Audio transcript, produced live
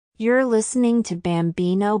You're listening to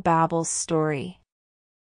BambinoBabble's story.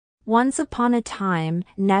 Once upon a time,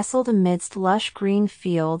 nestled amidst lush green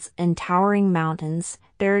fields and towering mountains,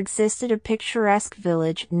 there existed a picturesque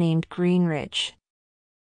village named Greenridge.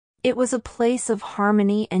 It was a place of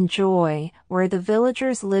harmony and joy, where the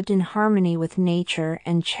villagers lived in harmony with nature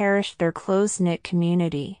and cherished their close-knit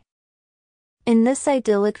community. In this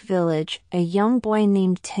idyllic village, a young boy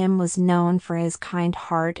named Tim was known for his kind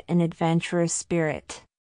heart and adventurous spirit.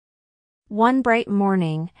 One bright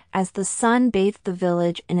morning, as the sun bathed the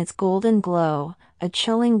village in its golden glow, a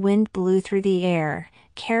chilling wind blew through the air,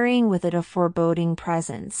 carrying with it a foreboding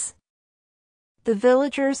presence. The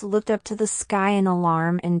villagers looked up to the sky in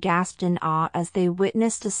alarm and gasped in awe as they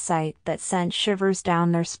witnessed a sight that sent shivers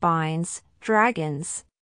down their spines: dragons.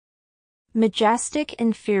 Majestic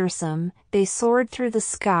and fearsome, they soared through the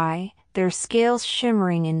sky, their scales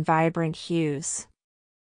shimmering in vibrant hues.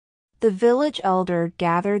 The village elder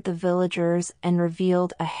gathered the villagers and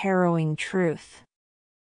revealed a harrowing truth.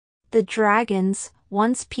 The dragons,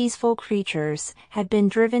 once peaceful creatures, had been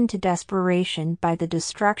driven to desperation by the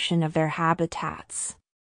destruction of their habitats.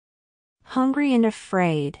 Hungry and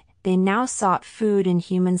afraid, they now sought food in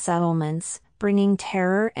human settlements, bringing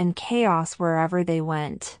terror and chaos wherever they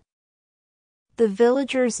went. The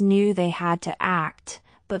villagers knew they had to act,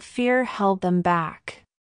 but fear held them back.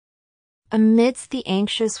 Amidst the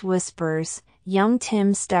anxious whispers, young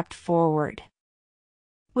Tim stepped forward.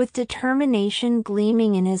 With determination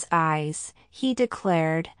gleaming in his eyes, he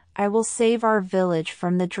declared, "I will save our village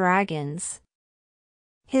from the dragons."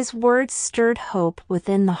 His words stirred hope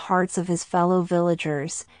within the hearts of his fellow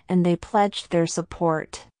villagers, and they pledged their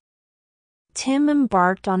support. Tim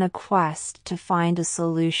embarked on a quest to find a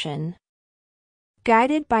solution.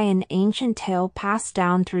 Guided by an ancient tale passed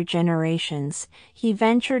down through generations, he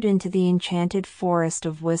ventured into the enchanted forest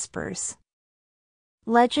of whispers.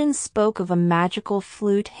 Legends spoke of a magical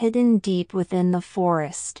flute hidden deep within the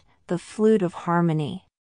forest, the flute of harmony.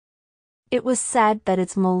 It was said that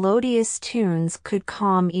its melodious tunes could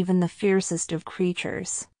calm even the fiercest of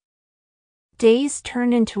creatures. Days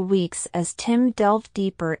turned into weeks as Tim delved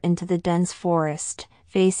deeper into the dense forest,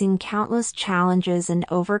 facing countless challenges and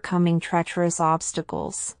overcoming treacherous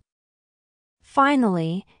obstacles.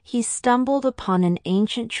 Finally, he stumbled upon an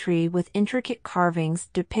ancient tree with intricate carvings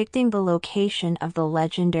depicting the location of the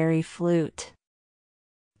legendary flute.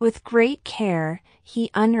 With great care,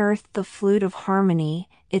 he unearthed the flute of harmony,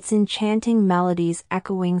 its enchanting melodies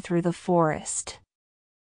echoing through the forest.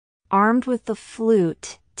 Armed with the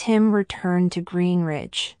flute, Tim returned to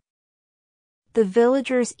Greenridge. The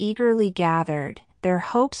villagers eagerly gathered, their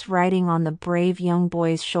hopes riding on the brave young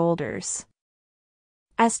boy's shoulders.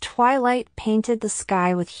 As twilight painted the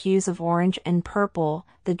sky with hues of orange and purple,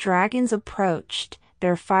 the dragons approached,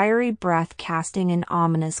 their fiery breath casting an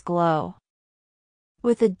ominous glow.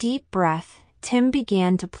 With a deep breath, Tim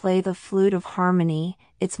began to play the flute of harmony,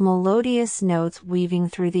 its melodious notes weaving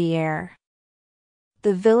through the air.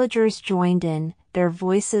 The villagers joined in, their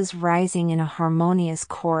voices rising in a harmonious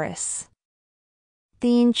chorus.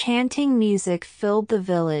 The enchanting music filled the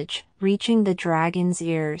village, reaching the dragons'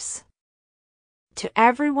 ears. To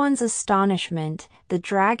everyone's astonishment, the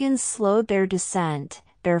dragons slowed their descent,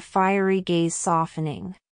 their fiery gaze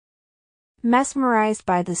softening. Mesmerized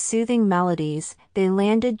by the soothing melodies, they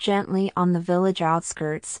landed gently on the village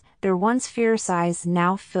outskirts, their once fierce eyes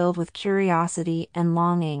now filled with curiosity and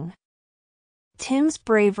longing. Tim's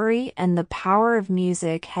bravery and the power of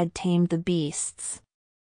music had tamed the beasts.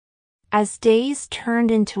 As days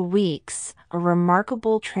turned into weeks, a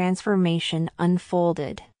remarkable transformation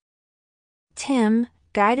unfolded. Tim,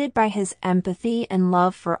 guided by his empathy and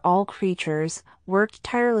love for all creatures, worked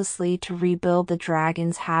tirelessly to rebuild the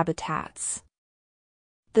dragons' habitats.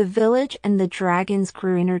 The village and the dragons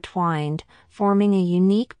grew intertwined, forming a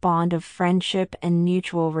unique bond of friendship and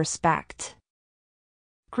mutual respect.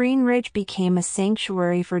 Greenridge became a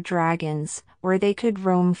sanctuary for dragons, where they could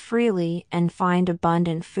roam freely and find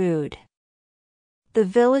abundant food. The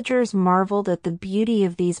villagers marveled at the beauty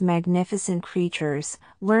of these magnificent creatures,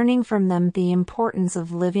 learning from them the importance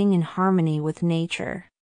of living in harmony with nature.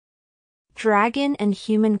 Dragon and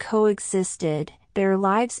human coexisted, their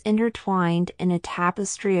lives intertwined in a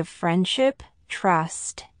tapestry of friendship,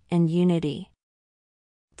 trust, and unity.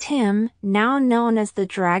 Tim, now known as the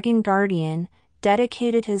Dragon Guardian,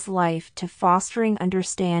 dedicated his life to fostering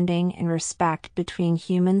understanding and respect between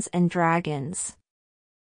humans and dragons.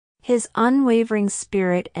 His unwavering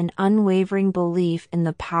spirit and unwavering belief in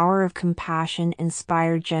the power of compassion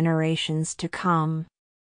inspired generations to come.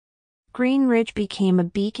 Greenridge became a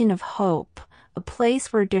beacon of hope, a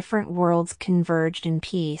place where different worlds converged in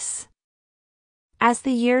peace. As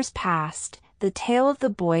the years passed, the tale of the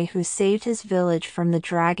boy who saved his village from the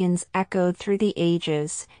dragons echoed through the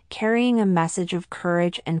ages, carrying a message of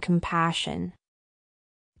courage and compassion.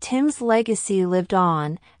 Tim's legacy lived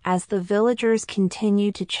on, as the villagers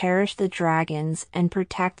continued to cherish the dragons and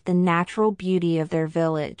protect the natural beauty of their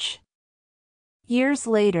village. Years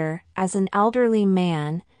later, as an elderly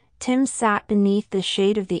man, Tim sat beneath the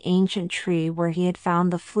shade of the ancient tree where he had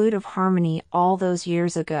found the flute of harmony all those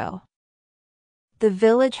years ago. The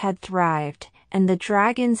village had thrived, and the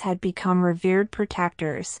dragons had become revered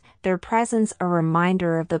protectors, their presence a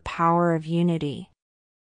reminder of the power of unity.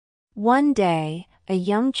 One day, a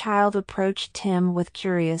young child approached Tim with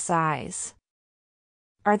curious eyes.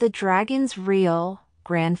 "Are the dragons real,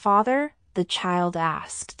 grandfather?" the child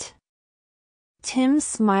asked. Tim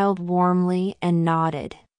smiled warmly and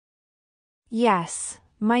nodded. "Yes,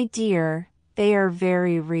 my dear, they are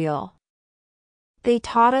very real. They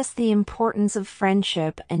taught us the importance of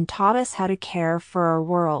friendship and taught us how to care for our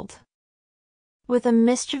world." With a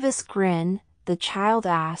mischievous grin, the child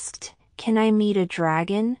asked, "Can I meet a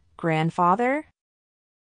dragon, grandfather?"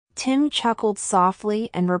 Tim chuckled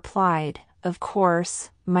softly and replied, "Of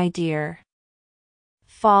course, my dear.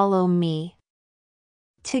 Follow me."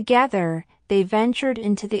 Together, they ventured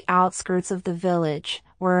into the outskirts of the village,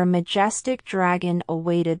 where a majestic dragon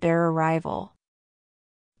awaited their arrival.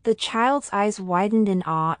 The child's eyes widened in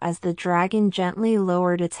awe as the dragon gently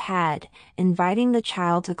lowered its head, inviting the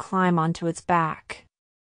child to climb onto its back.